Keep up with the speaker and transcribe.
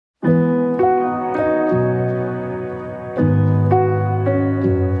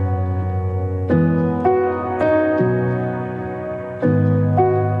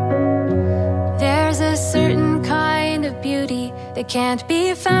can't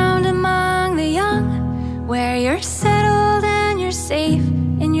be found among the young, where you're settled and you're safe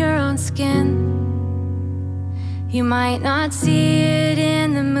in your own skin. You might not see it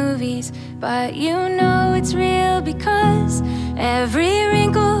in the movies, but you know it's real, because every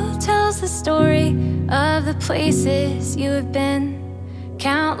wrinkle tells the story of the places you have been.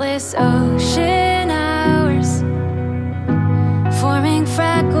 Countless ocean hours forming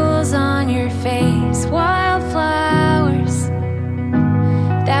freckles on your face, wildflowers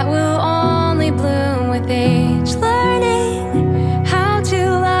that will only bloom with age, learning how to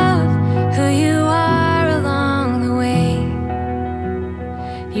love who you are along the way.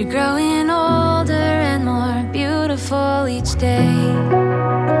 You're growing older and more beautiful each day.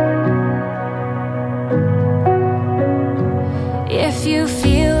 If you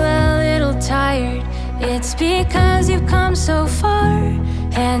feel a little tired, it's because you've come so far,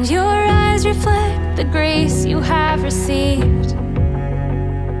 and your eyes reflect the grace you have received.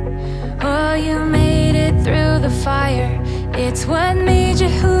 Oh, you made it through the fire, it's what made you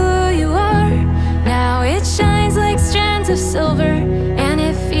who you are. Now it shines like strands of silver, and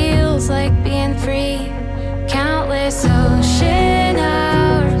it feels like being free. Countless ocean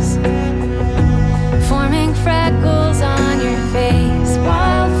hours forming freckles on your face,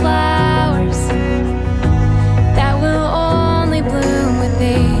 wildflowers that will only bloom with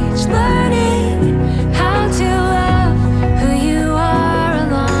age, learning how to love who you are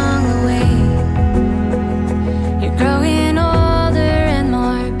along the way. You're growing older and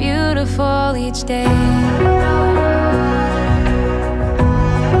more beautiful each day.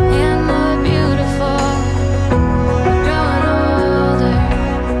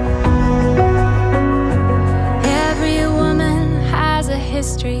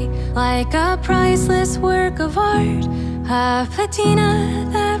 Like a priceless work of art, a patina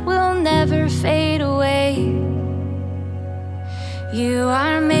that will never fade away. You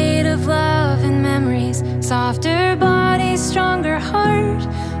are made of love and memories, softer body, stronger heart.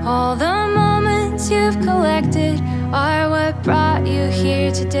 All the moments you've collected are what brought you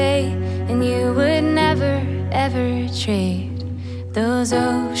here today, and you would never, ever trade those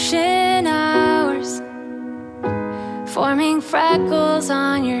ocean hours forming freckles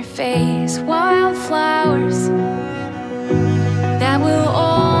on your face, wildflowers